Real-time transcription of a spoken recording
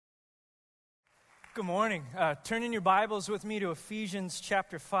Good morning. Turn in your Bibles with me to Ephesians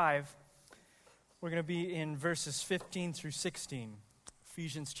chapter 5. We're going to be in verses 15 through 16.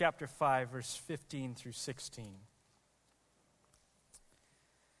 Ephesians chapter 5, verse 15 through 16.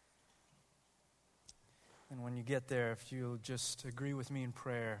 And when you get there, if you'll just agree with me in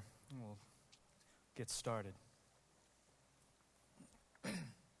prayer, we'll get started.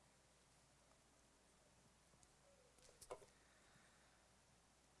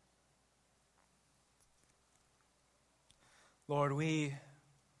 Lord, we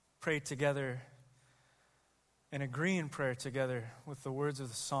pray together and agree in prayer together with the words of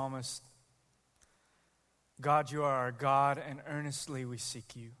the psalmist. God, you are our God, and earnestly we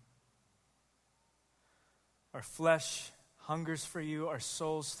seek you. Our flesh hungers for you, our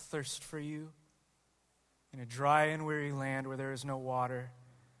souls thirst for you. In a dry and weary land where there is no water.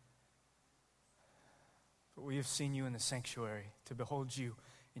 But we have seen you in the sanctuary to behold you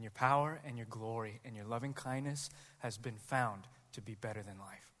in your power and your glory, and your loving kindness has been found to be better than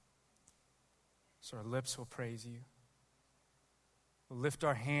life. So our lips will praise you. We'll lift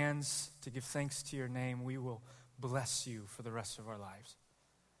our hands to give thanks to your name. We will bless you for the rest of our lives.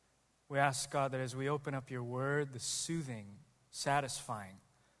 We ask, God, that as we open up your word, the soothing, satisfying,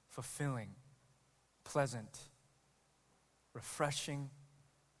 fulfilling, pleasant, refreshing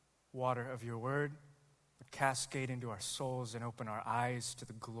water of your word would cascade into our souls and open our eyes to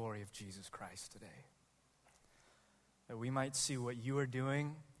the glory of Jesus Christ today. That we might see what you are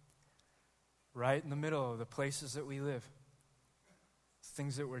doing right in the middle of the places that we live.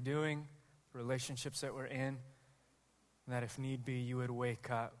 Things that we're doing, relationships that we're in, and that if need be, you would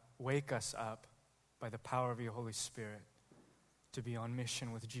wake us up by the power of your Holy Spirit to be on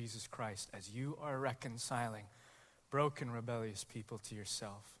mission with Jesus Christ as you are reconciling broken, rebellious people to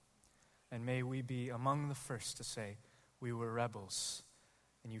yourself. And may we be among the first to say, we were rebels,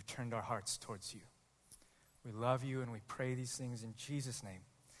 and you turned our hearts towards you. We love you, and we pray these things in Jesus' name.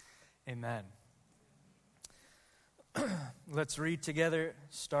 Amen. Let's read together,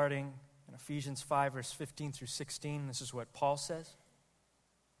 starting in Ephesians 5, verse 15 through 16. This is what Paul says.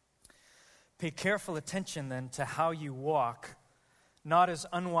 Pay careful attention, then, to how you walk, not as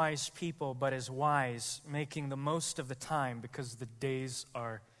unwise people, but as wise, making the most of the time, because the days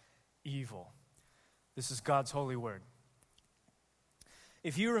are evil. This is God's holy word.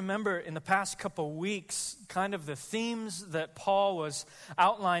 If you remember in the past couple weeks, kind of the themes that Paul was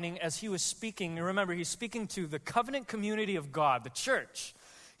outlining as he was speaking, remember he's speaking to the covenant community of God, the church.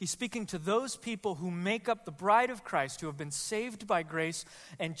 He's speaking to those people who make up the bride of Christ, who have been saved by grace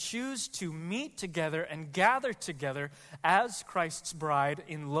and choose to meet together and gather together as Christ's bride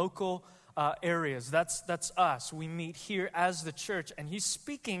in local areas. That's us. We meet here as the church. And he's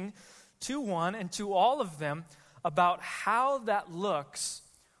speaking to one and to all of them about how that looks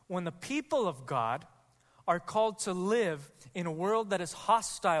when the people of God are called to live in a world that is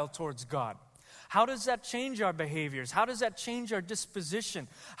hostile towards God. How does that change our behaviors? How does that change our disposition?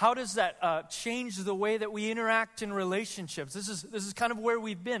 How does that change the way that we interact in relationships? This is kind of where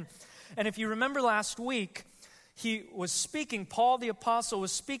we've been. And if you remember last week, Paul the apostle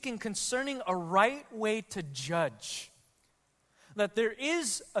was speaking concerning a right way to judge. That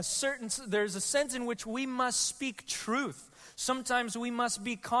there's a sense in which we must speak truth. Sometimes we must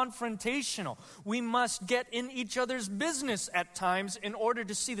be confrontational. We must get in each other's business at times in order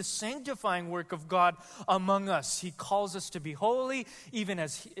to see the sanctifying work of God among us. He calls us to be holy, even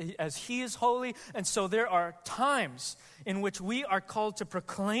as He is holy. And so there are times in which we are called to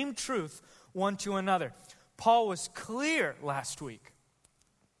proclaim truth one to another. Paul was clear last week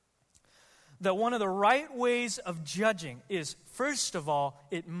that one of the right ways of judging is, first of all,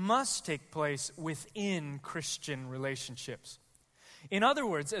 it must take place within Christian relationships. In other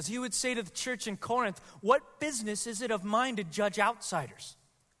words, as he would say to the church in Corinth, what business is it of mine to judge outsiders?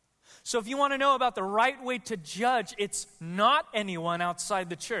 So if you want to know about the right way to judge, it's not anyone outside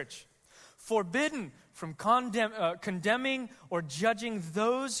the church. Forbidden from condemning or judging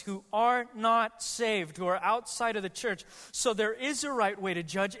those who are not saved, who are outside of the church. So there is a right way to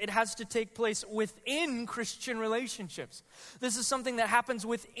judge. It has to take place within Christian relationships. This is something that happens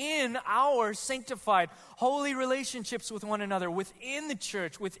within our sanctified, holy relationships with one another, within the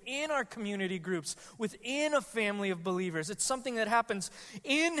church, within our community groups, within a family of believers. It's something that happens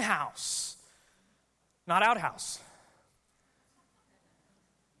in-house, not out-house.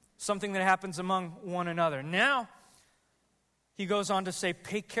 Something that happens among one another. Now, he goes on to say,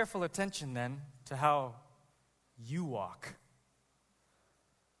 pay careful attention then to how you walk.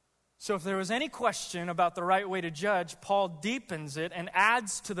 So if there was any question about the right way to judge, Paul deepens it and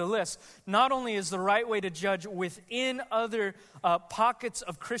adds to the list. Not only is the right way to judge within other pockets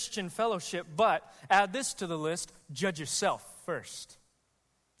of Christian fellowship, but add this to the list: judge yourself first.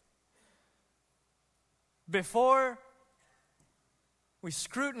 Before we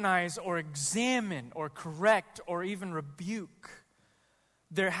scrutinize or examine or correct or even rebuke,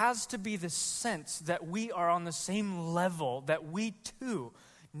 there has to be this sense that we are on the same level, that we too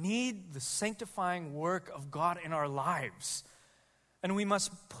need the sanctifying work of God in our lives. And we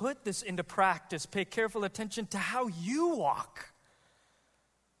must put this into practice. Pay careful attention to how you walk,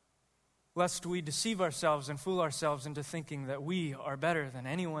 lest we deceive ourselves and fool ourselves into thinking that we are better than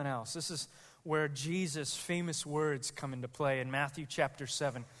anyone else. This is where Jesus' famous words come into play in Matthew chapter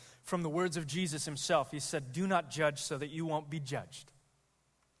 7. From the words of Jesus himself, he said, "Do not judge so that you won't be judged.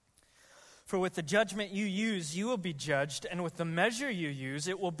 For with the judgment you use, you will be judged, and with the measure you use,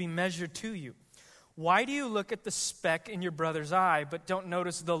 it will be measured to you. Why do you look at the speck in your brother's eye, but don't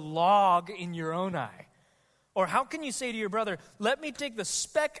notice the log in your own eye? Or how can you say to your brother, 'Let me take the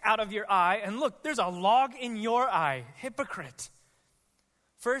speck out of your eye,' and look, there's a log in your eye? Hypocrite.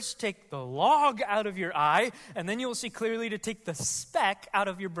 First take the log out of your eye, and then you will see clearly to take the speck out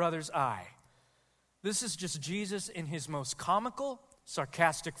of your brother's eye." This is just Jesus in his most comical,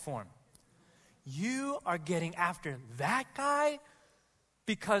 sarcastic form. You are getting after that guy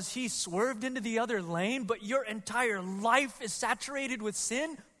because he swerved into the other lane, but your entire life is saturated with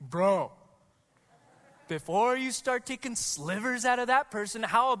sin? Bro, before you start taking slivers out of that person,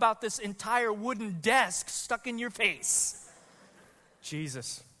 how about this entire wooden desk stuck in your face?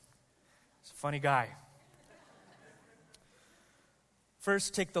 Jesus, he's a funny guy.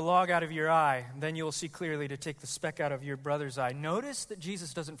 First, take the log out of your eye, then you will see clearly to take the speck out of your brother's eye. Notice that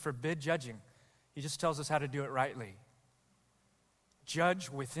Jesus doesn't forbid judging. He just tells us how to do it rightly. Judge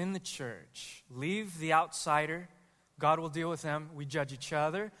within the church. Leave the outsider. God will deal with them. We judge each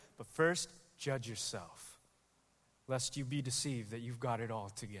other. But first, judge yourself, lest you be deceived that you've got it all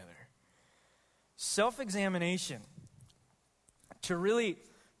together. Self-examination. To really,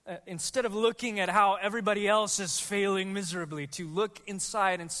 instead of looking at how everybody else is failing miserably, to look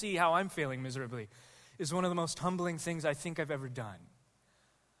inside and see how I'm failing miserably, is one of the most humbling things I think I've ever done.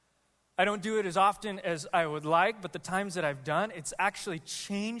 I don't do it as often as I would like, but the times that I've done, it's actually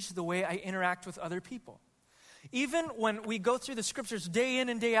changed the way I interact with other people. Even when we go through the scriptures day in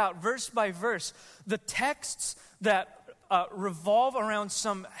and day out, verse by verse, the texts that revolve around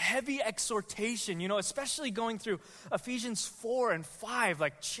some heavy exhortation, especially going through Ephesians 4 and 5,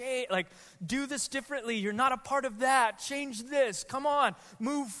 like do this differently, you're not a part of that, change this, come on,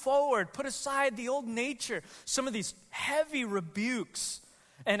 move forward, put aside the old nature. Some of these heavy rebukes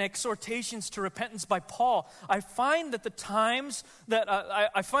and exhortations to repentance by Paul, I find that the times that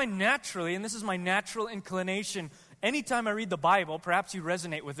I find naturally, and this is my natural inclination, anytime I read the Bible, perhaps you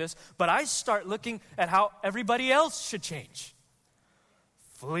resonate with this, but I start looking at how everybody else should change.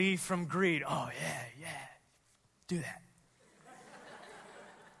 Flee from greed. Oh, yeah, do that.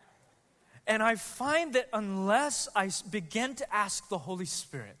 And I find that unless I begin to ask the Holy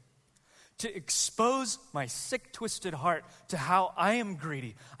Spirit to expose my sick, twisted heart to how I am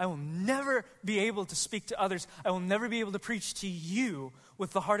greedy, I will never be able to speak to others. I will never be able to preach to you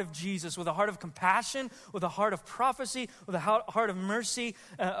with the heart of Jesus, with a heart of compassion, with a heart of prophecy, with a heart of mercy,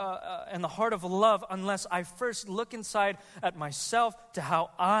 and the heart of love, unless I first look inside at myself to how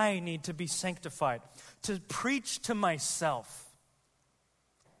I need to be sanctified, to preach to myself,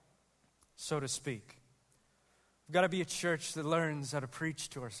 so to speak. We've got to be a church that learns how to preach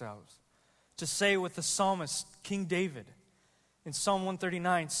to ourselves. To say with the psalmist, King David, in Psalm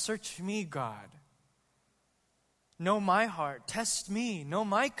 139, "Search me, God. Know my heart. Test me. Know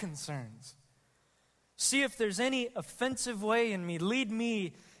my concerns. See if there's any offensive way in me. Lead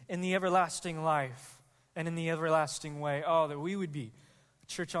me in the everlasting life and in the everlasting way." Oh, that we would be a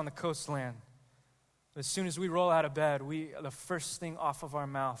church on the coastland. As soon as we roll out of bed, the first thing off of our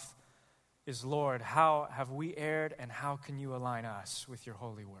mouth is, "Lord, how have we erred, and how can you align us with your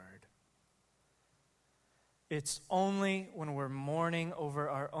holy word?" It's only when we're mourning over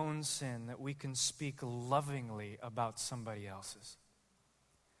our own sin that we can speak lovingly about somebody else's.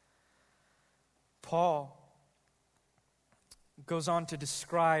 Paul goes on to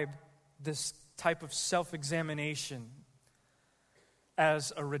describe this type of self-examination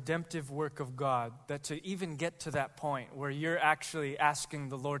as a redemptive work of God, that to even get to that point where you're actually asking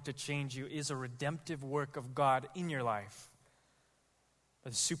the Lord to change you is a redemptive work of God in your life.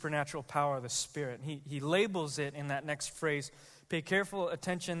 The supernatural power of the Spirit. He labels it in that next phrase. Pay careful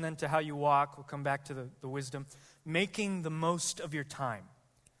attention then to how you walk. We'll come back to the wisdom. Making the most of your time.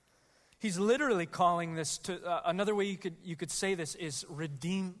 He's literally calling this to, another way you could say this is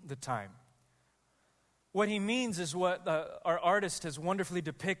redeem the time. What he means is what our artist has wonderfully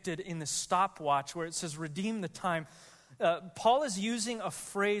depicted in the stopwatch, where it says redeem the time. Paul is using a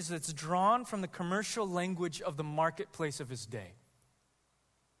phrase that's drawn from the commercial language of the marketplace of his day.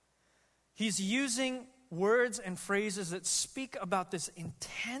 He's using words and phrases that speak about this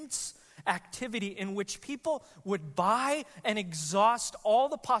intense activity in which people would buy and exhaust all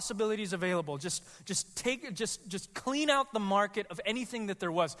the possibilities available. Just clean out the market of anything that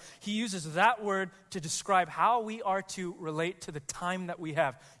there was. He uses that word to describe how we are to relate to the time that we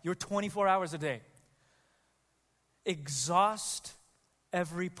have. Your 24 hours a day. Exhaust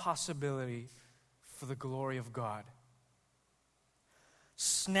every possibility for the glory of God.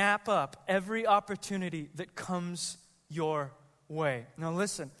 Snap up every opportunity that comes your way. Now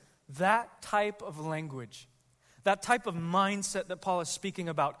listen, that type of language, that type of mindset that Paul is speaking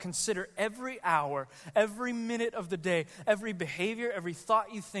about, consider every hour, every minute of the day, every behavior, every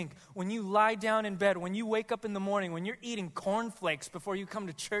thought you think, when you lie down in bed, when you wake up in the morning, when you're eating cornflakes before you come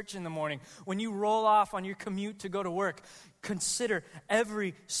to church in the morning, when you roll off on your commute to go to work. Consider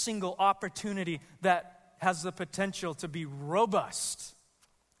every single opportunity that has the potential to be robust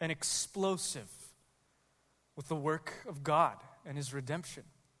and explosive with the work of God and His redemption.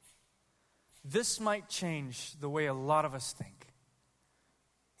 This might change the way a lot of us think.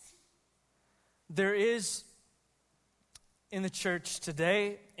 There is, in the church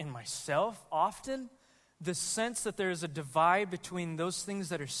today, in myself often, the sense that there is a divide between those things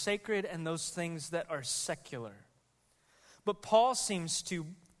that are sacred and those things that are secular. But Paul seems to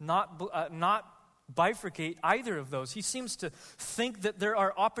not bifurcate either of those. He seems to think that there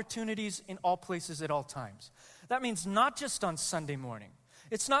are opportunities in all places at all times. That means not just on Sunday morning.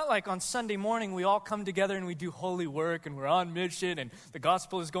 It's not like on Sunday morning we all come together and we do holy work and we're on mission and the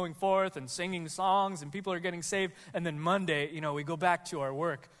gospel is going forth and singing songs and people are getting saved, and then Monday, we go back to our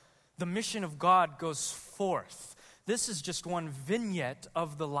work. The mission of God goes forth. This is just one vignette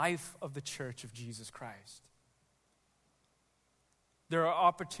of the life of the church of Jesus Christ. There are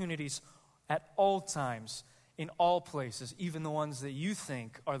opportunities at all times, in all places, even the ones that you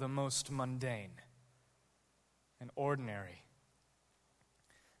think are the most mundane and ordinary.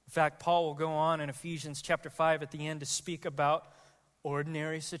 In fact, Paul will go on in Ephesians chapter 5 at the end to speak about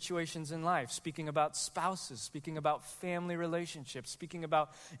ordinary situations in life, speaking about spouses, speaking about family relationships, speaking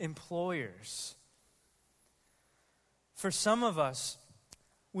about employers. For some of us,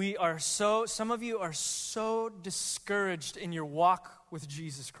 some of you are so discouraged in your walk with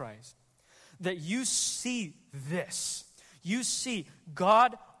Jesus Christ that you see this. You see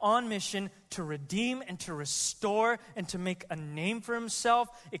God on mission to redeem and to restore and to make a name for Himself,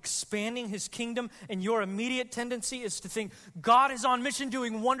 expanding His kingdom, and your immediate tendency is to think, God is on mission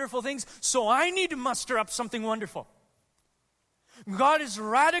doing wonderful things, so I need to muster up something wonderful. God is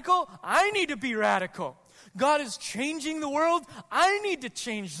radical, I need to be radical. God is changing the world, I need to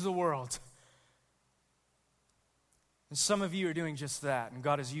change the world. And some of you are doing just that, and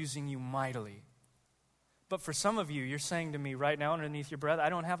God is using you mightily. But for some of you, you're saying to me right now underneath your breath, I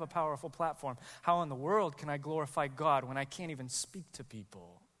don't have a powerful platform. How in the world can I glorify God when I can't even speak to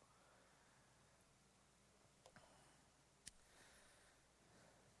people?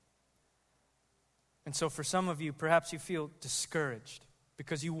 And so for some of you, perhaps you feel discouraged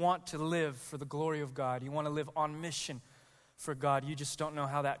because you want to live for the glory of God. You want to live on mission for God. You just don't know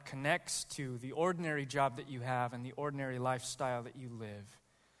how that connects to the ordinary job that you have and the ordinary lifestyle that you live.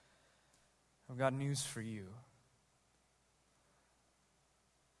 I've got news for you.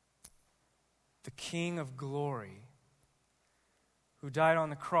 The King of glory, who died on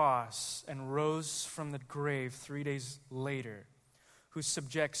the cross and rose from the grave 3 days later, who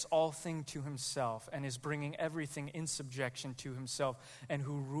subjects all things to Himself and is bringing everything in subjection to Himself, and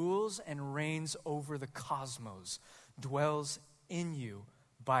who rules and reigns over the cosmos, dwells in you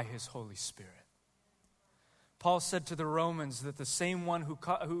by His Holy Spirit. Paul said to the Romans that the same one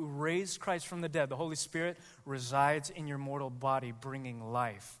who raised Christ from the dead, the Holy Spirit, resides in your mortal body, bringing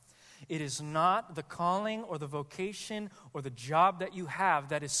life. It is not the calling or the vocation or the job that you have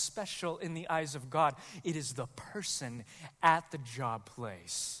that is special in the eyes of God. It is the person at the job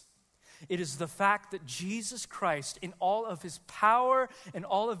place. It is the fact that Jesus Christ, in all of His power and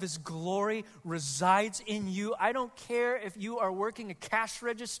all of His glory, resides in you. I don't care if you are working a cash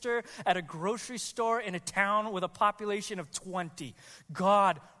register at a grocery store in a town with a population of 20.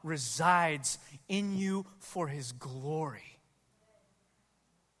 God resides in you for His glory.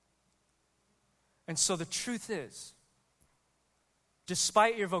 And so the truth is,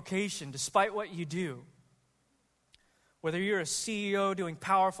 despite your vocation, despite what you do, Whether you're a CEO doing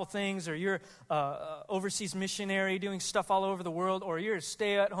powerful things, or you're an overseas missionary doing stuff all over the world, or you're a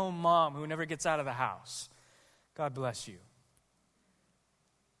stay-at-home mom who never gets out of the house, God bless you.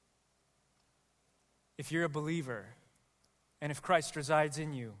 If you're a believer, and if Christ resides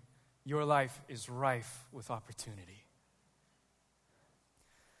in you, your life is rife with opportunity.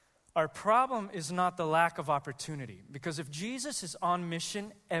 Our problem is not the lack of opportunity, because if Jesus is on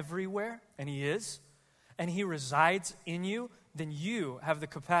mission everywhere, and he is, and he resides in you, then you have the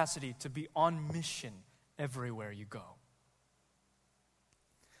capacity to be on mission everywhere you go.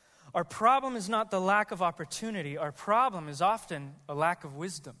 Our problem is not the lack of opportunity. Our problem is often a lack of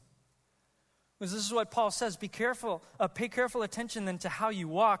wisdom. Because this is what Paul says, be careful, pay careful attention then to how you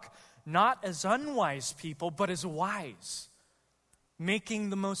walk, not as unwise people, but as wise, making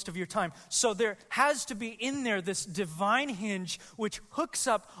the most of your time. So there has to be in there this divine hinge which hooks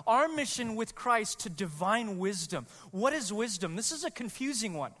up our mission with Christ to divine wisdom. What is wisdom? This is a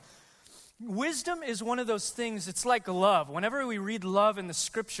confusing one. Wisdom is one of those things, it's like love. Whenever we read love in the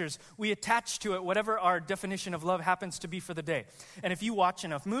scriptures, we attach to it whatever our definition of love happens to be for the day. And if you watch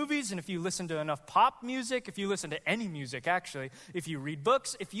enough movies, and if you listen to enough pop music, if you listen to any music actually, if you read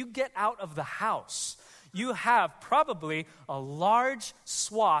books, if you get out of the house, you have probably a large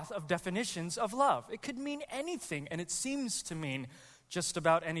swath of definitions of love. It could mean anything, and it seems to mean just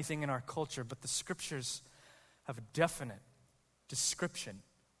about anything in our culture, but the scriptures have a definite description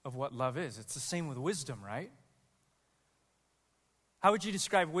of what love is. It's the same with wisdom, right? How would you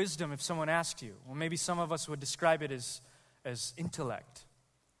describe wisdom if someone asked you? Well, maybe some of us would describe it as intellect.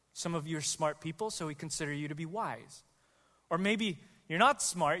 Some of you are smart people, so we consider you to be wise. Or maybe you're not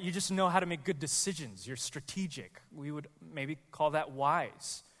smart, you just know how to make good decisions. You're strategic. We would maybe call that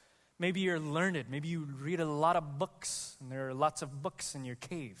wise. Maybe you're learned. Maybe you read a lot of books, and there are lots of books in your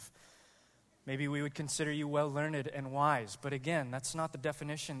cave. Maybe we would consider you well-learned and wise. But again, that's not the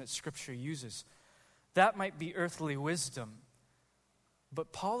definition that Scripture uses. That might be earthly wisdom.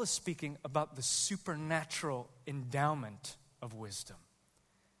 But Paul is speaking about the supernatural endowment of wisdom.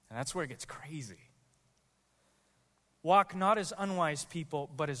 And that's where it gets crazy. Walk not as unwise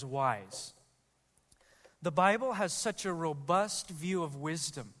people, but as wise. The Bible has such a robust view of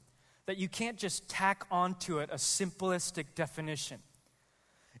wisdom that you can't just tack onto it a simplistic definition.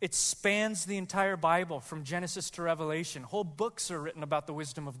 It spans the entire Bible from Genesis to Revelation. Whole books are written about the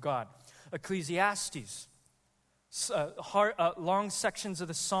wisdom of God. Ecclesiastes, long sections of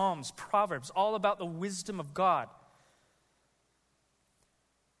the Psalms, Proverbs, all about the wisdom of God.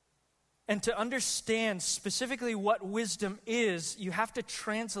 And to understand specifically what wisdom is, you have to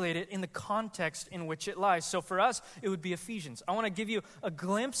translate it in the context in which it lies. So for us, it would be Ephesians. I want to give you a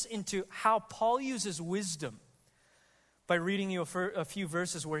glimpse into how Paul uses wisdom by reading you a few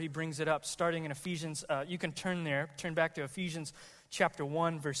verses where he brings it up, starting in Ephesians. You can turn back to Ephesians chapter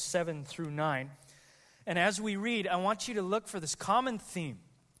 1, verse 7 through 9. And as we read, I want you to look for this common theme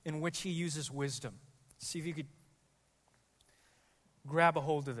in which he uses wisdom. See if you could grab a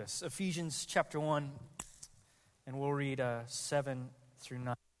hold of this. Ephesians chapter 1, and we'll read 7 through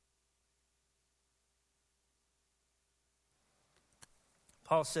 9.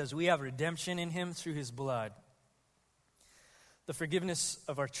 Paul says, "We have redemption in him through his blood, the forgiveness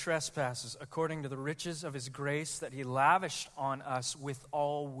of our trespasses, according to the riches of his grace that he lavished on us with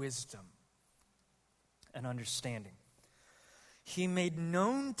all wisdom and understanding. He made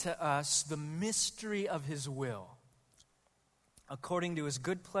known to us the mystery of his will, according to his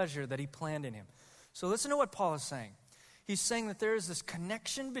good pleasure that he planned in him." So listen to what Paul is saying. He's saying that there is this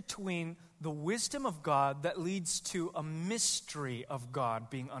connection between the wisdom of God that leads to a mystery of God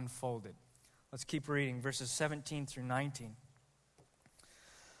being unfolded. Let's keep reading verses 17 through 19.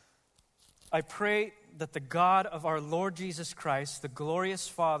 "I pray that the God of our Lord Jesus Christ, the glorious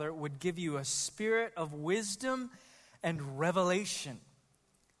Father, would give you a spirit of wisdom and revelation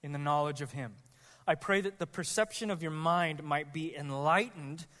in the knowledge of him. I pray that the perception of your mind might be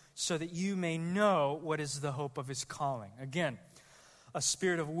enlightened so that you may know what is the hope of his calling." Again, a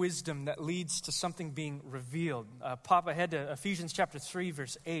spirit of wisdom that leads to something being revealed. Pop ahead to Ephesians chapter 3,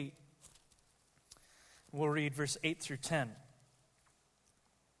 verse 8. We'll read verse 8 through 10.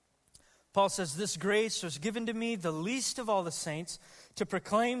 Paul says, "This grace was given to me, the least of all the saints, to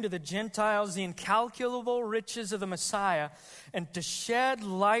proclaim to the Gentiles the incalculable riches of the Messiah, and to shed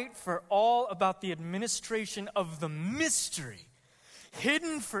light for all about the administration of the mystery,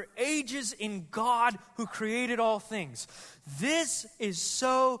 hidden for ages in God who created all things. This is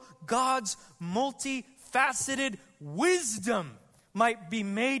so God's multifaceted wisdom might be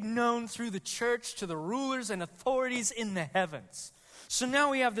made known through the church to the rulers and authorities in the heavens. So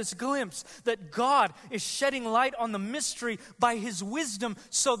now we have this glimpse that God is shedding light on the mystery by his wisdom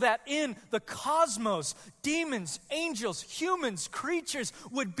so that in the cosmos, demons, angels, humans, creatures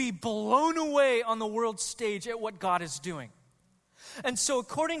would be blown away on the world stage at what God is doing. And so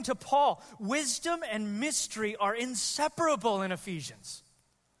according to Paul, wisdom and mystery are inseparable in Ephesians.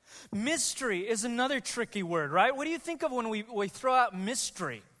 Mystery is another tricky word, right? What do you think of when we throw out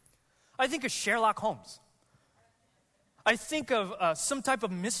mystery? I think of Sherlock Holmes. I think of some type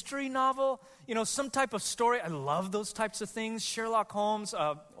of mystery novel, some type of story. I love those types of things. Sherlock Holmes,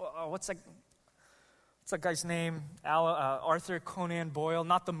 what's that guy's name? Arthur Conan Doyle,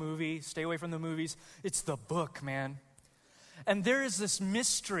 not the movie. Stay away from the movies. It's the book, man. And there is this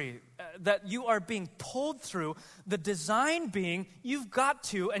mystery that you are being pulled through. The design being, you've got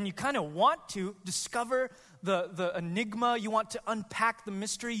to, and you kind of want to, discover the enigma. You want to unpack the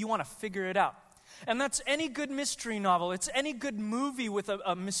mystery. You want to figure it out. And that's any good mystery novel. It's any good movie with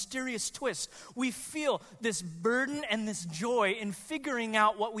a mysterious twist. We feel this burden and this joy in figuring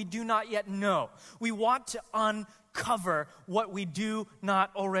out what we do not yet know. We want to uncover what we do not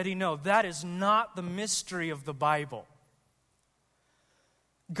already know. That is not the mystery of the Bible.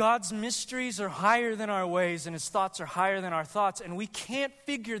 God's mysteries are higher than our ways, and his thoughts are higher than our thoughts, and we can't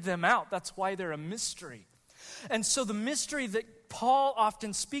figure them out. That's why they're a mystery. And so the mystery that Paul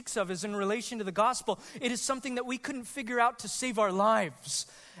often speaks of is in relation to the gospel. It is something that we couldn't figure out to save our lives,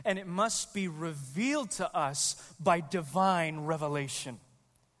 and it must be revealed to us by divine revelation.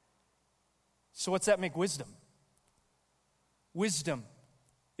 So what's that make wisdom? Wisdom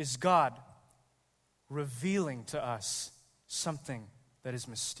is God revealing to us something that is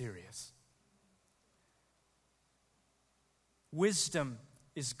mysterious. Wisdom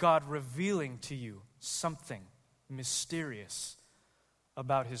is God revealing to you something mysterious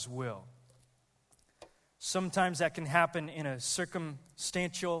about his will. Sometimes that can happen in a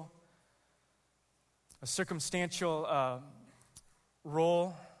circumstantial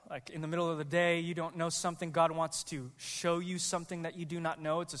role. Like in the middle of the day, you don't know something. God wants to show you something that you do not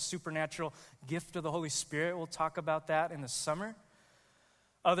know. It's a supernatural gift of the Holy Spirit. We'll talk about that in the summer.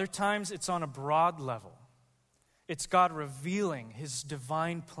 Other times, it's on a broad level. It's God revealing his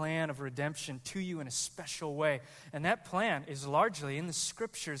divine plan of redemption to you in a special way. And that plan is largely in the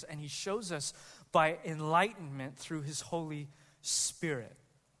scriptures, and he shows us by enlightenment through his Holy Spirit.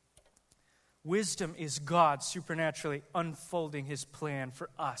 Wisdom is God supernaturally unfolding his plan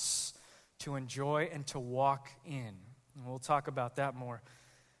for us to enjoy and to walk in. And we'll talk about that more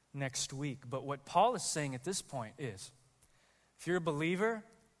next week. But what Paul is saying at this point is, if you're a believer,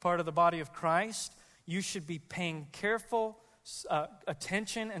 part of the body of Christ, you should be paying careful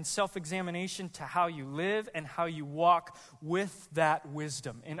attention and self-examination to how you live and how you walk with that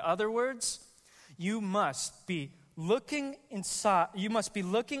wisdom. In other words, you must be looking inside. You must be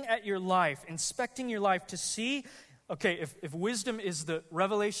looking at your life, inspecting your life to see, okay, if wisdom is the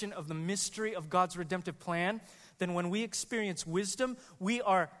revelation of the mystery of God's redemptive plan, then when we experience wisdom, we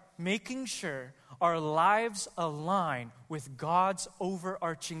are making sure our lives align with God's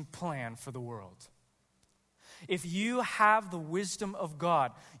overarching plan for the world. If you have the wisdom of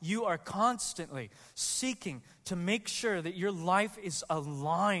God, you are constantly seeking to make sure that your life is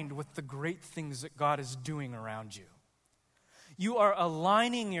aligned with the great things that God is doing around you. You are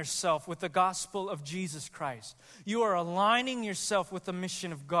aligning yourself with the gospel of Jesus Christ. You are aligning yourself with the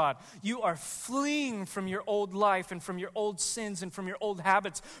mission of God. You are fleeing from your old life and from your old sins and from your old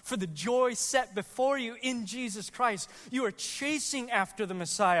habits for the joy set before you in Jesus Christ. You are chasing after the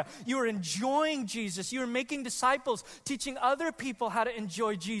Messiah. You are enjoying Jesus. You are making disciples, teaching other people how to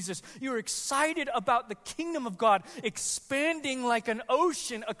enjoy Jesus. You are excited about the kingdom of God expanding like an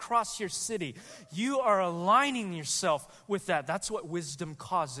ocean across your city. You are aligning yourself with that. That's what wisdom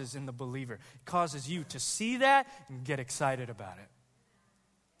causes in the believer. It causes you to see that and get excited about it.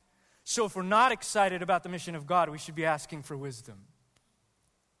 So if we're not excited about the mission of God, we should be asking for wisdom.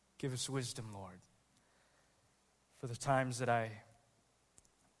 Give us wisdom, Lord, for the times that I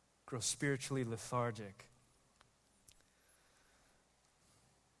grow spiritually lethargic.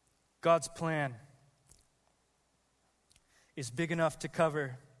 God's plan is big enough to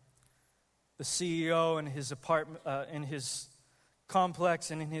cover the CEO in his apartment, in his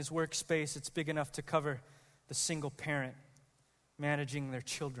complex and in his workspace. It's big enough to cover the single parent managing their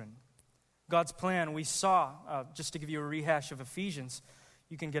children. God's plan, we saw, just to give you a rehash of Ephesians,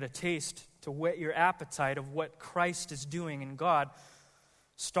 you can get a taste to whet your appetite of what Christ is doing in God.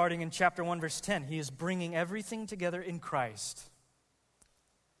 Starting in chapter 1, verse 10, he is bringing everything together in Christ.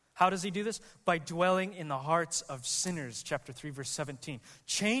 How does he do this? By dwelling in the hearts of sinners, chapter 3, verse 17.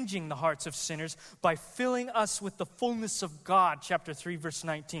 Changing the hearts of sinners by filling us with the fullness of God, chapter 3, verse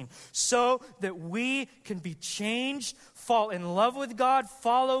 19. So that we can be changed, fall in love with God,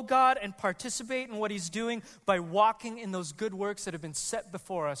 follow God, and participate in what he's doing by walking in those good works that have been set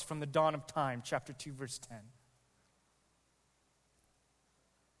before us from the dawn of time, chapter 2, verse 10.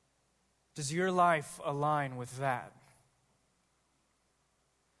 Does your life align with that?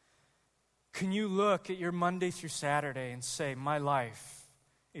 Can you look at your Monday through Saturday and say, my life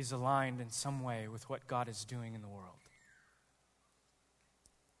is aligned in some way with what God is doing in the world?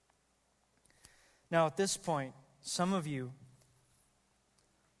 Now, at this point, some of you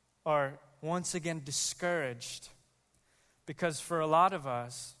are once again discouraged because for a lot of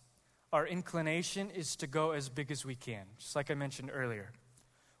us, our inclination is to go as big as we can, just like I mentioned earlier.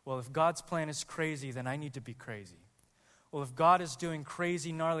 Well, if God's plan is crazy, then I need to be crazy. Well, if God is doing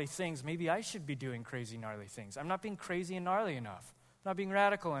crazy, gnarly things, maybe I should be doing crazy, gnarly things. I'm not being crazy and gnarly enough. I'm not being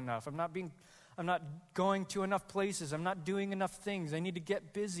radical enough. I'm not going to enough places. I'm not doing enough things. I need to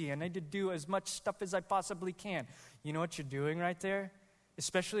get busy. I need to do as much stuff as I possibly can. You know what you're doing right there?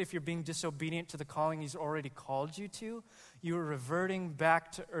 Especially if you're being disobedient to the calling he's already called you to, you're reverting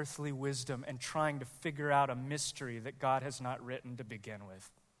back to earthly wisdom and trying to figure out a mystery that God has not written to begin with.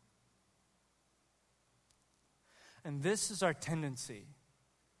 And this is our tendency,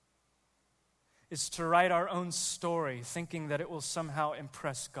 is to write our own story thinking that it will somehow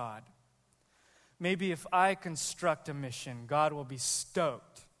impress God. Maybe if I construct a mission, God will be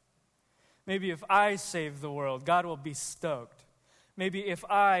stoked. Maybe if I save the world, God will be stoked. Maybe if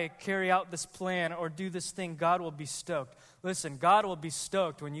I carry out this plan or do this thing, God will be stoked. Listen, God will be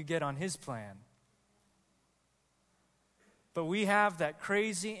stoked when you get on his plan. But we have that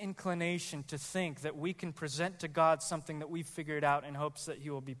crazy inclination to think that we can present to God something that we've figured out in hopes that he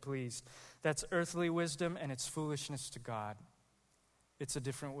will be pleased. That's earthly wisdom, and it's foolishness to God. It's a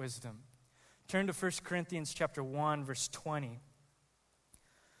different wisdom. Turn to 1 Corinthians chapter 1, verse 20,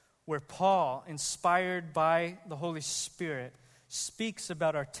 where Paul, inspired by the Holy Spirit, speaks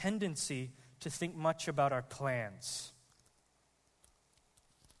about our tendency to think much about our plans.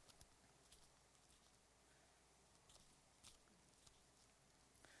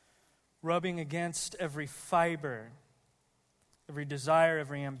 Rubbing against every fiber, every desire,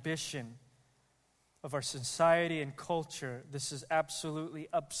 every ambition of our society and culture, this is absolutely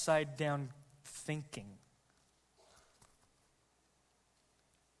upside down thinking.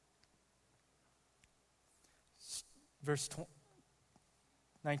 Verse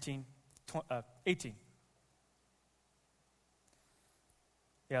 18.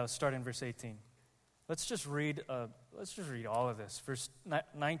 Yeah, let's start in verse 18. Let's just read all of this, verse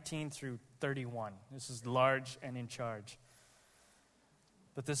 19 through 31. This is large and in charge.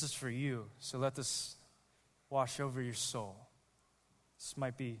 But this is for you, so let this wash over your soul. This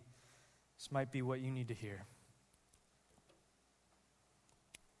might be what you need to hear.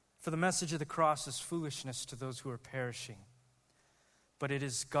 For the message of the cross is foolishness to those who are perishing, but it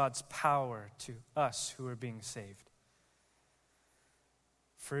is God's power to us who are being saved.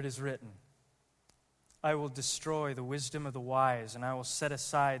 For it is written, I will destroy the wisdom of the wise, and I will set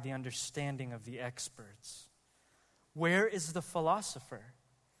aside the understanding of the experts. Where is the philosopher?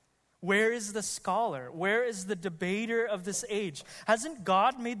 Where is the scholar? Where is the debater of this age? Hasn't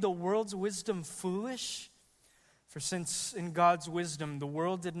God made the world's wisdom foolish? For since in God's wisdom the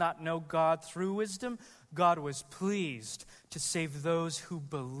world did not know God through wisdom, God was pleased to save those who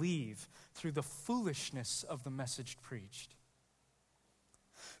believe through the foolishness of the message preached.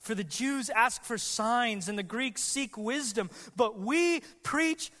 For the Jews ask for signs and the Greeks seek wisdom, but we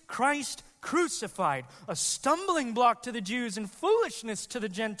preach Christ crucified, a stumbling block to the Jews and foolishness to the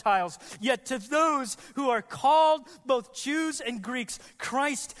Gentiles. Yet to those who are called, both Jews and Greeks,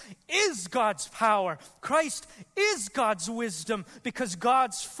 Christ is God's power. Christ is God's wisdom, because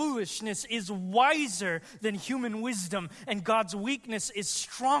God's foolishness is wiser than human wisdom, and God's weakness is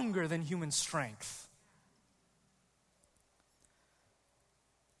stronger than human strength.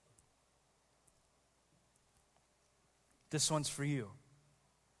 This one's for you.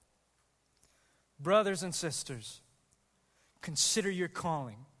 Brothers and sisters, consider your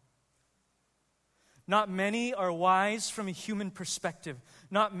calling. Not many are wise from a human perspective.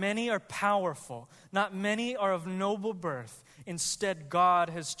 Not many are powerful. Not many are of noble birth. Instead, God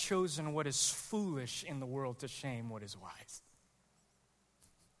has chosen what is foolish in the world to shame what is wise.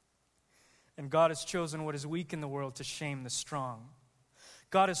 And God has chosen what is weak in the world to shame the strong.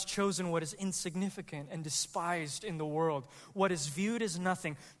 God has chosen what is insignificant and despised in the world, what is viewed as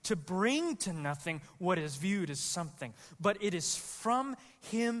nothing, to bring to nothing what is viewed as something. But it is from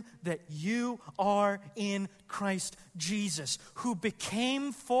Him that you are in Christ Jesus, who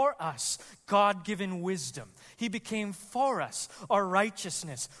became for us God-given wisdom. He became for us our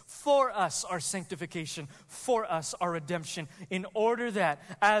righteousness, for us our sanctification, for us our redemption, in order that,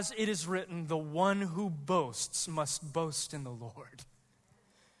 as it is written, the one who boasts must boast in the Lord.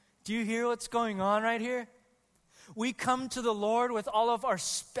 Do you hear what's going on right here? We come to the Lord with all of our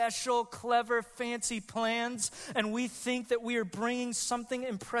special, clever, fancy plans, and we think that we are bringing something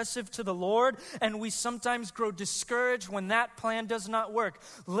impressive to the Lord, and we sometimes grow discouraged when that plan does not work.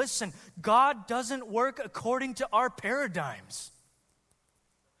 Listen, God doesn't work according to our paradigms.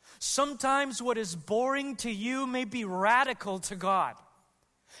 Sometimes what is boring to you may be radical to God.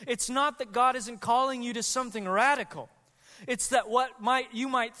 It's not that God isn't calling you to something radical. It's that what you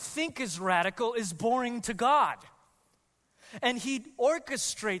might think is radical is boring to God. And He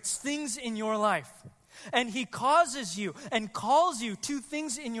orchestrates things in your life. And He causes you and calls you to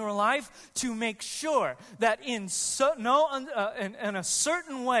things in your life to make sure that in a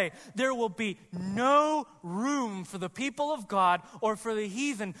certain way there will be no room for the people of God or for the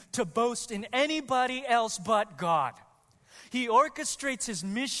heathen to boast in anybody else but God. He orchestrates His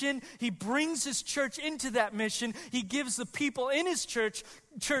mission. He brings His church into that mission. He gives the people in His church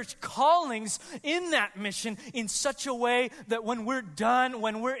callings in that mission in such a way that when we're done,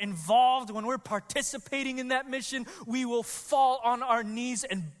 when we're involved, when we're participating in that mission, we will fall on our knees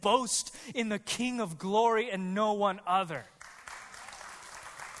and boast in the King of glory and no one other.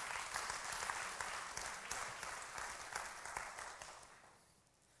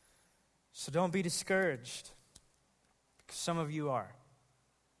 So don't be discouraged. Some of you are.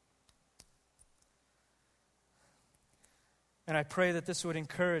 And I pray that this would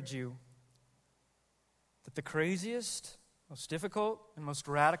encourage you that the craziest, most difficult, and most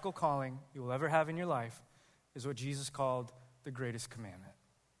radical calling you will ever have in your life is what Jesus called the greatest commandment.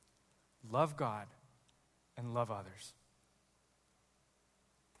 Love God and love others.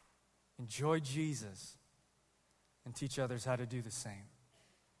 Enjoy Jesus and teach others how to do the same.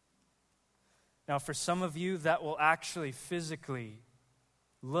 Now, for some of you, that will actually physically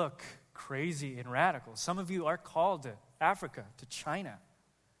look crazy and radical. Some of you are called to Africa, to China.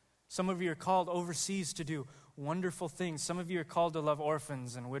 Some of you are called overseas to do wonderful things. Some of you are called to love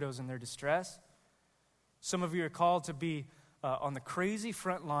orphans and widows in their distress. Some of you are called to be on the crazy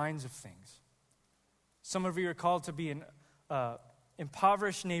front lines of things. Some of you are called to be in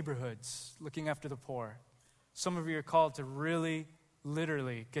impoverished neighborhoods, looking after the poor. Some of you are called to really,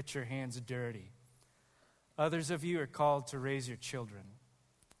 literally get your hands dirty. Others of you are called to raise your children.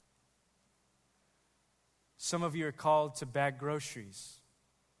 Some of you are called to bag groceries.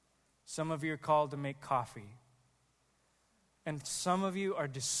 Some of you are called to make coffee. And some of you are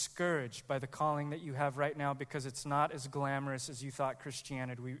discouraged by the calling that you have right now because it's not as glamorous as you thought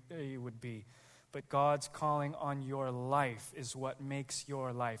Christianity would be. But God's calling on your life is what makes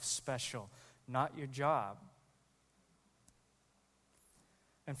your life special, not your job.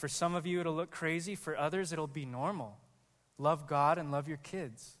 And for some of you, it'll look crazy. For others, it'll be normal. Love God and love your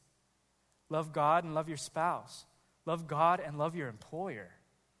kids. Love God and love your spouse. Love God and love your employer.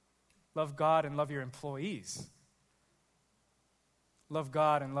 Love God and love your employees. Love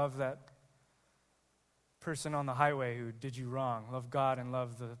God and love that person on the highway who did you wrong. Love God and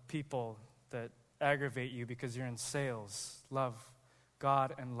love the people that aggravate you because you're in sales. Love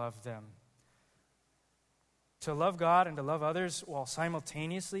God and love them. To love God and to love others while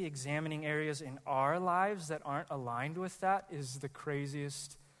simultaneously examining areas in our lives that aren't aligned with that is the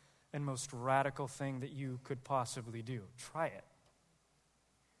craziest and most radical thing that you could possibly do. Try it.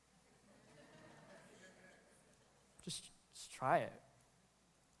 Just try it.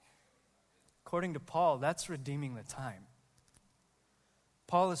 According to Paul, that's redeeming the time.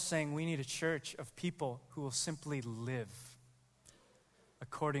 Paul is saying we need a church of people who will simply live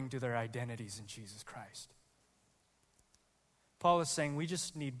according to their identities in Jesus Christ. Paul is saying we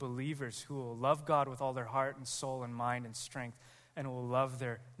just need believers who will love God with all their heart and soul and mind and strength and will love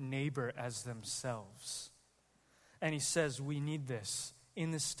their neighbor as themselves. And he says we need this in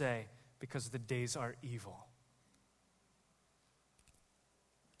this day because the days are evil.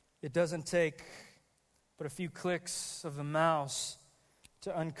 It doesn't take but a few clicks of the mouse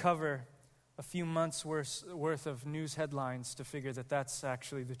to uncover a few months' worth of news headlines to figure that that's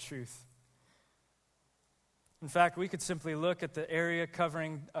actually the truth. In fact, we could simply look at the area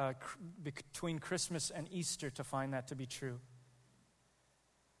covering between Christmas and Easter to find that to be true.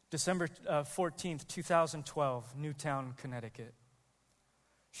 December 14th, 2012, Newtown, Connecticut.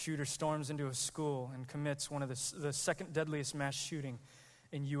 Shooter storms into a school and commits one of the second deadliest mass shooting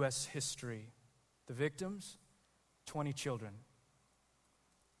in U.S. history. The victims, 20 children,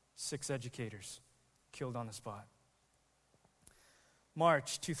 6 educators killed on the spot.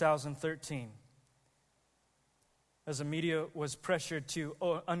 March 2013, as the media was pressured to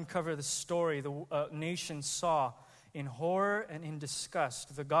uncover the story the nation saw in horror and in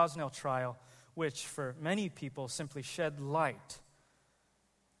disgust, the Gosnell trial, which for many people simply shed light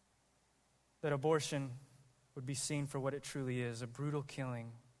that abortion would be seen for what it truly is, a brutal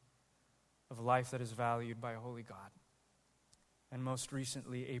killing of life that is valued by a holy God. And most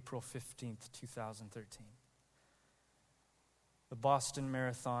recently, April 15th, 2013. The Boston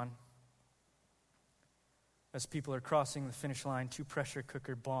Marathon. As people are crossing the finish line, 2 pressure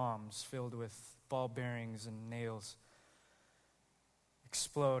cooker bombs filled with ball bearings and nails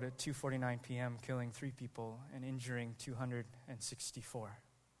explode at 2:49 p.m., killing 3 people and injuring 264.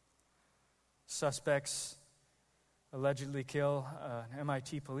 Suspects allegedly kill an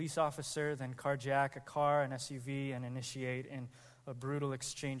MIT police officer, then carjack a car, an SUV, and initiate in a brutal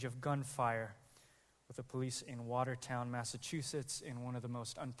exchange of gunfire with the police in Watertown, Massachusetts, in one of the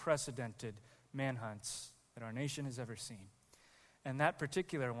most unprecedented manhunts that our nation has ever seen. And that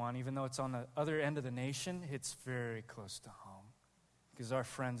particular one, even though it's on the other end of the nation, hits very close to home because our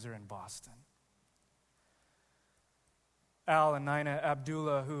friends are in Boston. Al and Nina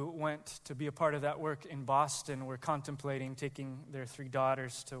Abdullah, who went to be a part of that work in Boston, were contemplating taking their 3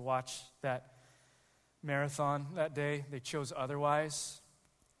 daughters to watch that marathon that day. They chose otherwise.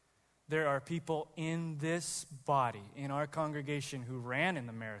 There are people in this body, in our congregation, who ran in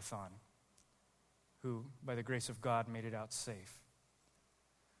the marathon, who, by the grace of God, made it out safe.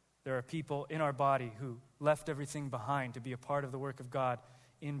 There are people in our body who left everything behind to be a part of the work of God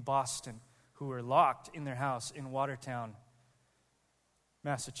in Boston, who were locked in their house in Watertown,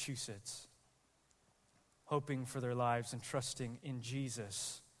 Massachusetts, hoping for their lives and trusting in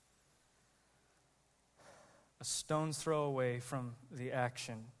Jesus. A stone's throw away from the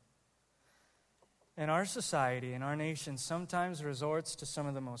action. And our society and our nation sometimes resorts to some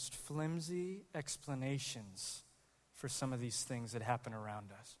of the most flimsy explanations for some of these things that happen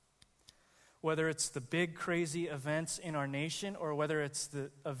around us. Whether it's the big crazy events in our nation or whether it's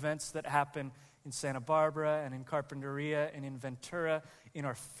the events that happen in Santa Barbara and in Carpinteria and in Ventura, in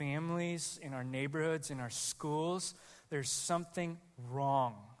our families, in our neighborhoods, in our schools, there's something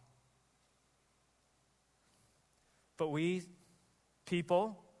wrong. But we,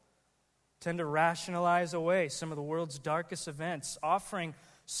 people, tend to rationalize away some of the world's darkest events, offering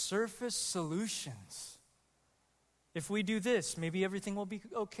surface solutions. If we do this, maybe everything will be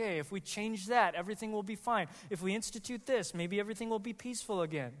okay. If we change that, everything will be fine. If we institute this, maybe everything will be peaceful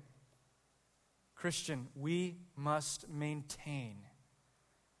again. Christian, we must maintain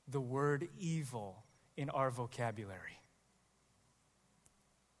the word evil in our vocabulary.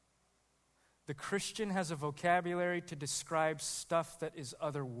 The Christian has a vocabulary to describe stuff that is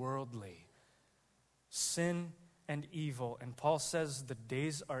otherworldly. Sin and evil. And Paul says the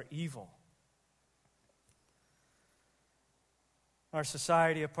days are evil. Our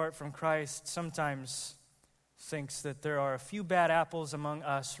society, apart from Christ, sometimes thinks that there are a few bad apples among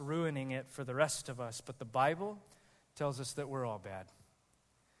us ruining it for the rest of us. But the Bible tells us that we're all bad.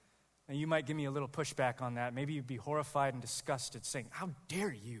 And you might give me a little pushback on that. Maybe you'd be horrified and disgusted, saying, how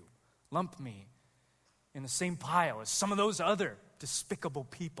dare you lump me in the same pile as some of those other despicable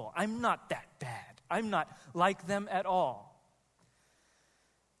people? I'm not that bad. I'm not like them at all.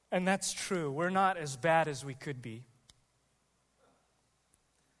 And that's true. We're not as bad as we could be.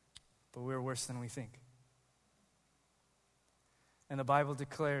 But we're worse than we think. And the Bible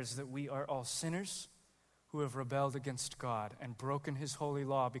declares that we are all sinners who have rebelled against God and broken his holy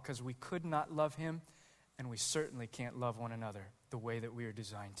law because we could not love him, and we certainly can't love one another the way that we are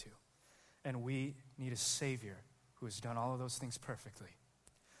designed to. And we need a Savior who has done all of those things perfectly.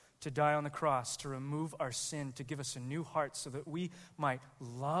 To die on the cross, to remove our sin, to give us a new heart so that we might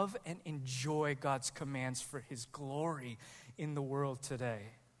love and enjoy God's commands for his glory in the world today.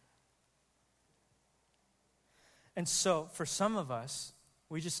 And so, for some of us,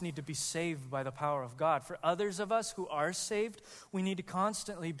 we just need to be saved by the power of God. For others of us who are saved, we need to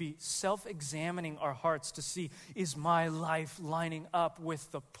constantly be self-examining our hearts to see, is my life lining up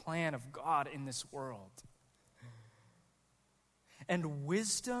with the plan of God in this world? And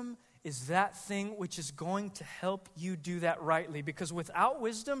wisdom is that thing which is going to help you do that rightly. Because without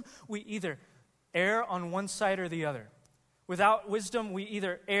wisdom, we either err on one side or the other. Without wisdom, we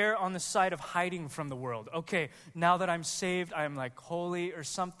either err on the side of hiding from the world. Okay, now that I'm saved, I'm like holy or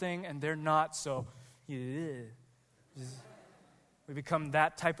something, and they're not, so we We become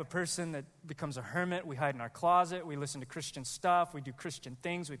that type of person that becomes a hermit. We hide in our closet. We listen to Christian stuff. We do Christian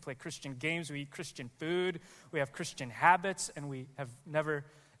things. We play Christian games. We eat Christian food. We have Christian habits. And we have never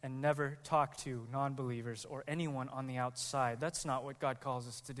talked to non-believers or anyone on the outside. That's not what God calls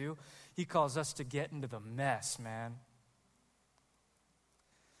us to do. He calls us to get into the mess, man.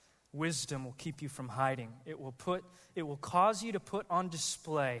 Wisdom will keep you from hiding. It will cause you to put on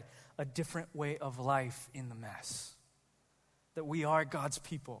display a different way of life in the mess. That we are God's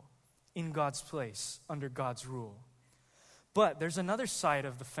people, in God's place, under God's rule. But there's another side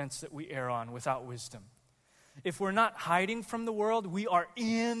of the fence that we err on without wisdom. If we're not hiding from the world, we are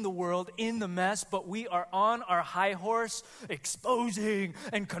in the world, in the mess, but we are on our high horse, exposing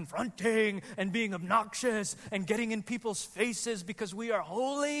and confronting and being obnoxious and getting in people's faces because we are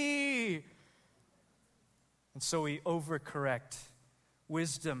holy. And so we overcorrect.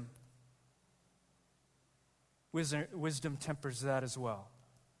 Wisdom tempers that as well.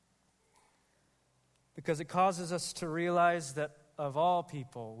 Because it causes us to realize that of all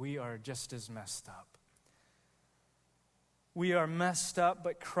people, we are just as messed up. We are messed up,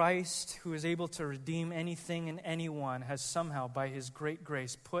 but Christ, who is able to redeem anything and anyone, has somehow, by his great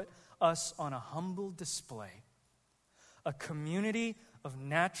grace, put us on a humble display. A community of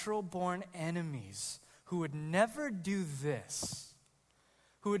natural-born enemies who would never do this.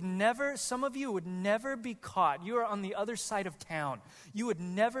 Some of you would never be caught. You are on the other side of town. You would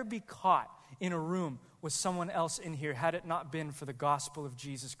never be caught in a room with someone else in here had it not been for the gospel of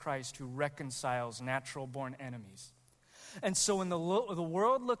Jesus Christ who reconciles natural-born enemies. And so when the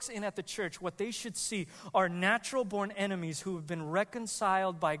world looks in at the church, what they should see are natural-born enemies who have been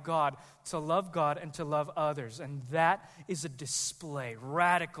reconciled by God to love God and to love others. And that is a display,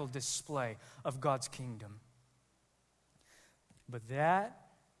 radical display of God's kingdom. But that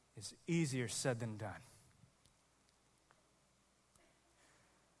is easier said than done.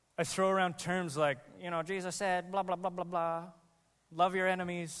 I throw around terms like, Jesus said, blah, blah, blah, blah, blah. Love your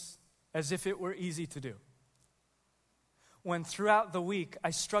enemies, as if it were easy to do. When throughout the week, I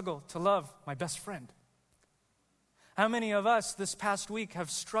struggle to love my best friend. How many of us this past week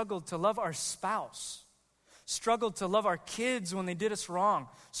have struggled to love our spouse? Struggled to love our kids when they did us wrong?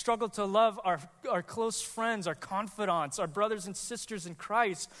 Struggled to love our close friends, our confidants, our brothers and sisters in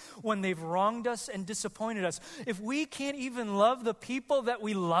Christ when they've wronged us and disappointed us? If we can't even love the people that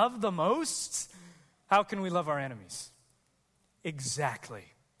we love the most, how can we love our enemies? Exactly.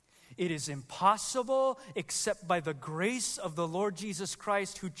 It is impossible except by the grace of the Lord Jesus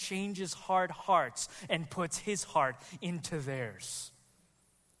Christ, who changes hard hearts and puts his heart into theirs.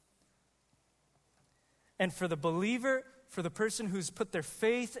 And for the believer, for the person who's put their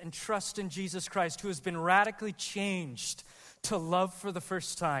faith and trust in Jesus Christ, who has been radically changed to love for the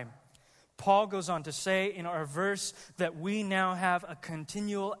first time, Paul goes on to say in our verse that we now have a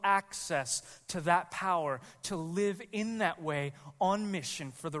continual access to that power to live in that way on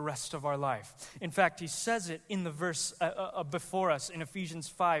mission for the rest of our life. In fact, he says it in the verse before us in Ephesians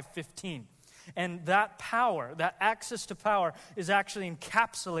 5:15. And that power, that access to power, is actually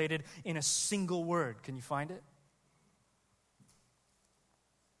encapsulated in a single word. Can you find it?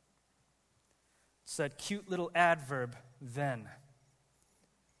 It's that cute little adverb, then.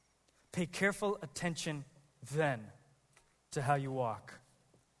 Pay careful attention then to how you walk.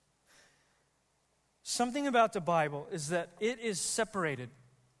 Something about the Bible is that it is separated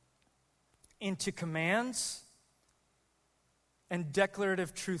into commands and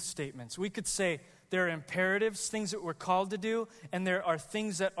declarative truth statements. We could say there are imperatives, things that we're called to do, and there are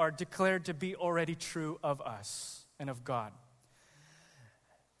things that are declared to be already true of us and of God.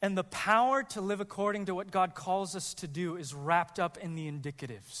 And the power to live according to what God calls us to do is wrapped up in the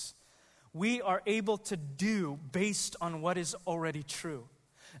indicatives. We are able to do based on what is already true.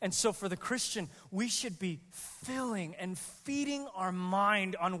 And so for the Christian, we should be filling and feeding our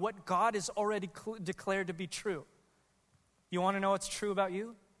mind on what God has already declared to be true. You want to know what's true about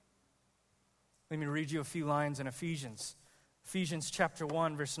you? Let me read you a few lines in Ephesians. Ephesians chapter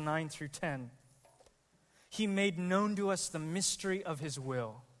 1, verse 9 through 10. He made known to us the mystery of his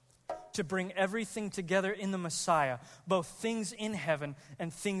will, to bring everything together in the Messiah, both things in heaven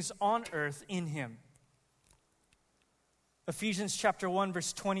and things on earth in him. Ephesians chapter 1,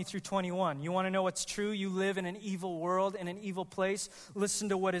 verse 20 through 21. You want to know what's true? You live in an evil world, in an evil place. Listen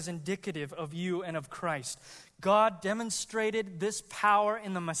to what is indicative of you and of Christ. God demonstrated this power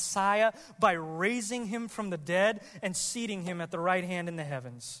in the Messiah by raising him from the dead and seating him at the right hand in the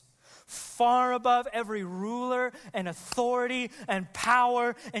heavens. far above every ruler and authority and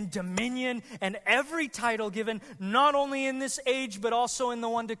power and dominion and every title given, not only in this age, but also in the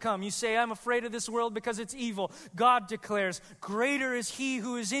one to come. You say, I'm afraid of this world because it's evil. God declares, greater is he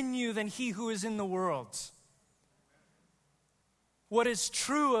who is in you than he who is in the world. What is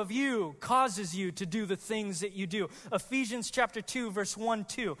true of you causes you to do the things that you do. Ephesians chapter 2, verse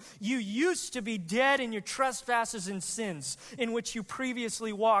 1-2. You used to be dead in your trespasses and sins, in which you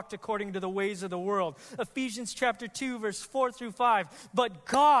previously walked according to the ways of the world. Ephesians chapter 2, verse 4-5. But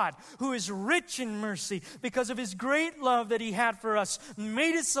God, who is rich in mercy, because of his great love that he had for us,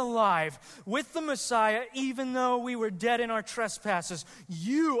 made us alive with the Messiah, even though we were dead in our trespasses.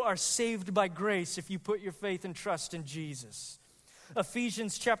 You are saved by grace if you put your faith and trust in Jesus.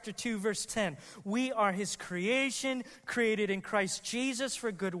 Ephesians chapter 2, verse 10. We are his creation, created in Christ Jesus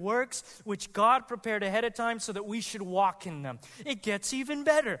for good works, which God prepared ahead of time so that we should walk in them. It gets even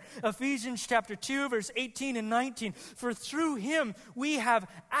better. Ephesians chapter 2, verse 18 and 19. For through him we have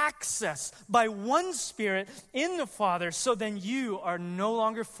access by one Spirit in the Father, so then you are no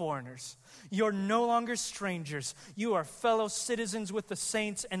longer foreigners. You're no longer strangers. You are fellow citizens with the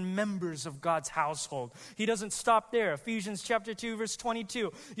saints and members of God's household. He doesn't stop there. Ephesians chapter 2, verse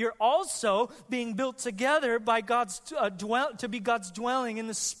 22. You're also being built together by God's to be God's dwelling in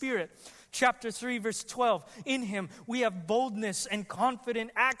the Spirit. Chapter 3, verse 12. In him we have boldness and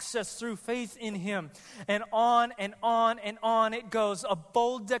confident access through faith in him. And on and on and on it goes. A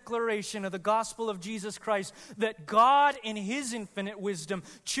bold declaration of the gospel of Jesus Christ, that God in his infinite wisdom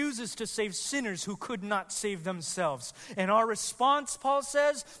chooses to save sinners who could not save themselves. And our response, Paul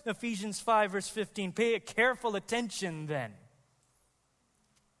says, Ephesians 5, verse 15. Pay a careful attention then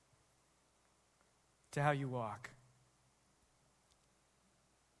to how you walk.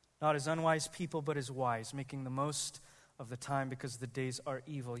 Not as unwise people, but as wise, making the most of the time because the days are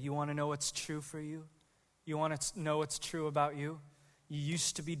evil. You want to know what's true for you? You want to know what's true about you? You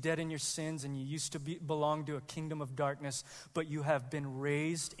used to be dead in your sins, and you used to belong to a kingdom of darkness, but you have been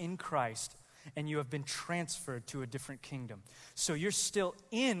raised in Christ, and you have been transferred to a different kingdom. So you're still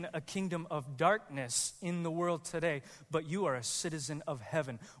in a kingdom of darkness in the world today, but you are a citizen of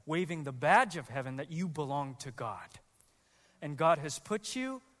heaven, waving the badge of heaven that you belong to God. And God has put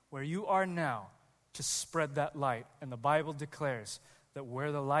you where you are now to spread that light. And the Bible declares that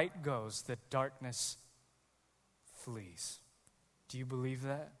where the light goes, that darkness flees. Do you believe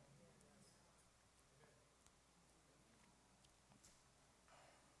that?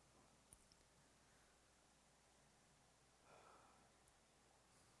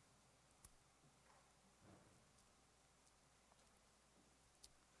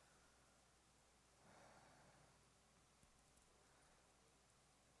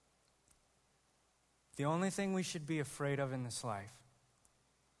 The only thing we should be afraid of in this life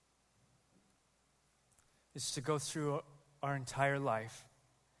is to go through our entire life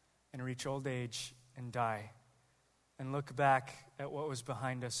and reach old age and die and look back at what was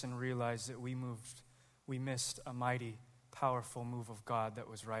behind us and realize that we missed a mighty, powerful move of God that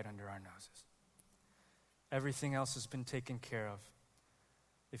was right under our noses. Everything else has been taken care of.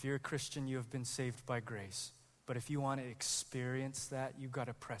 If you're a Christian, you have been saved by grace. But if you want to experience that, you've got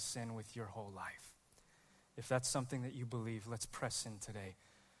to press in with your whole life. If that's something that you believe, let's press in today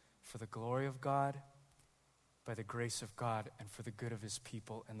for the glory of God, by the grace of God, and for the good of his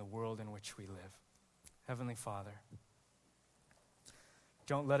people and the world in which we live. Heavenly Father,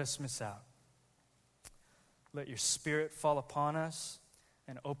 don't let us miss out. Let your Spirit fall upon us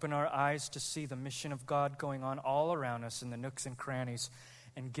and open our eyes to see the mission of God going on all around us in the nooks and crannies,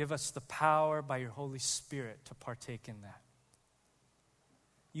 and give us the power by your Holy Spirit to partake in that.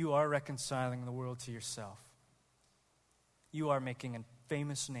 You are reconciling the world to yourself. You are making a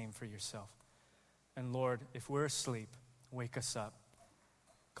famous name for yourself. And Lord, if we're asleep, wake us up.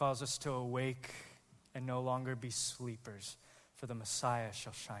 Cause us to awake and no longer be sleepers, for the Messiah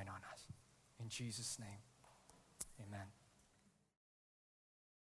shall shine on us. In Jesus' name, amen.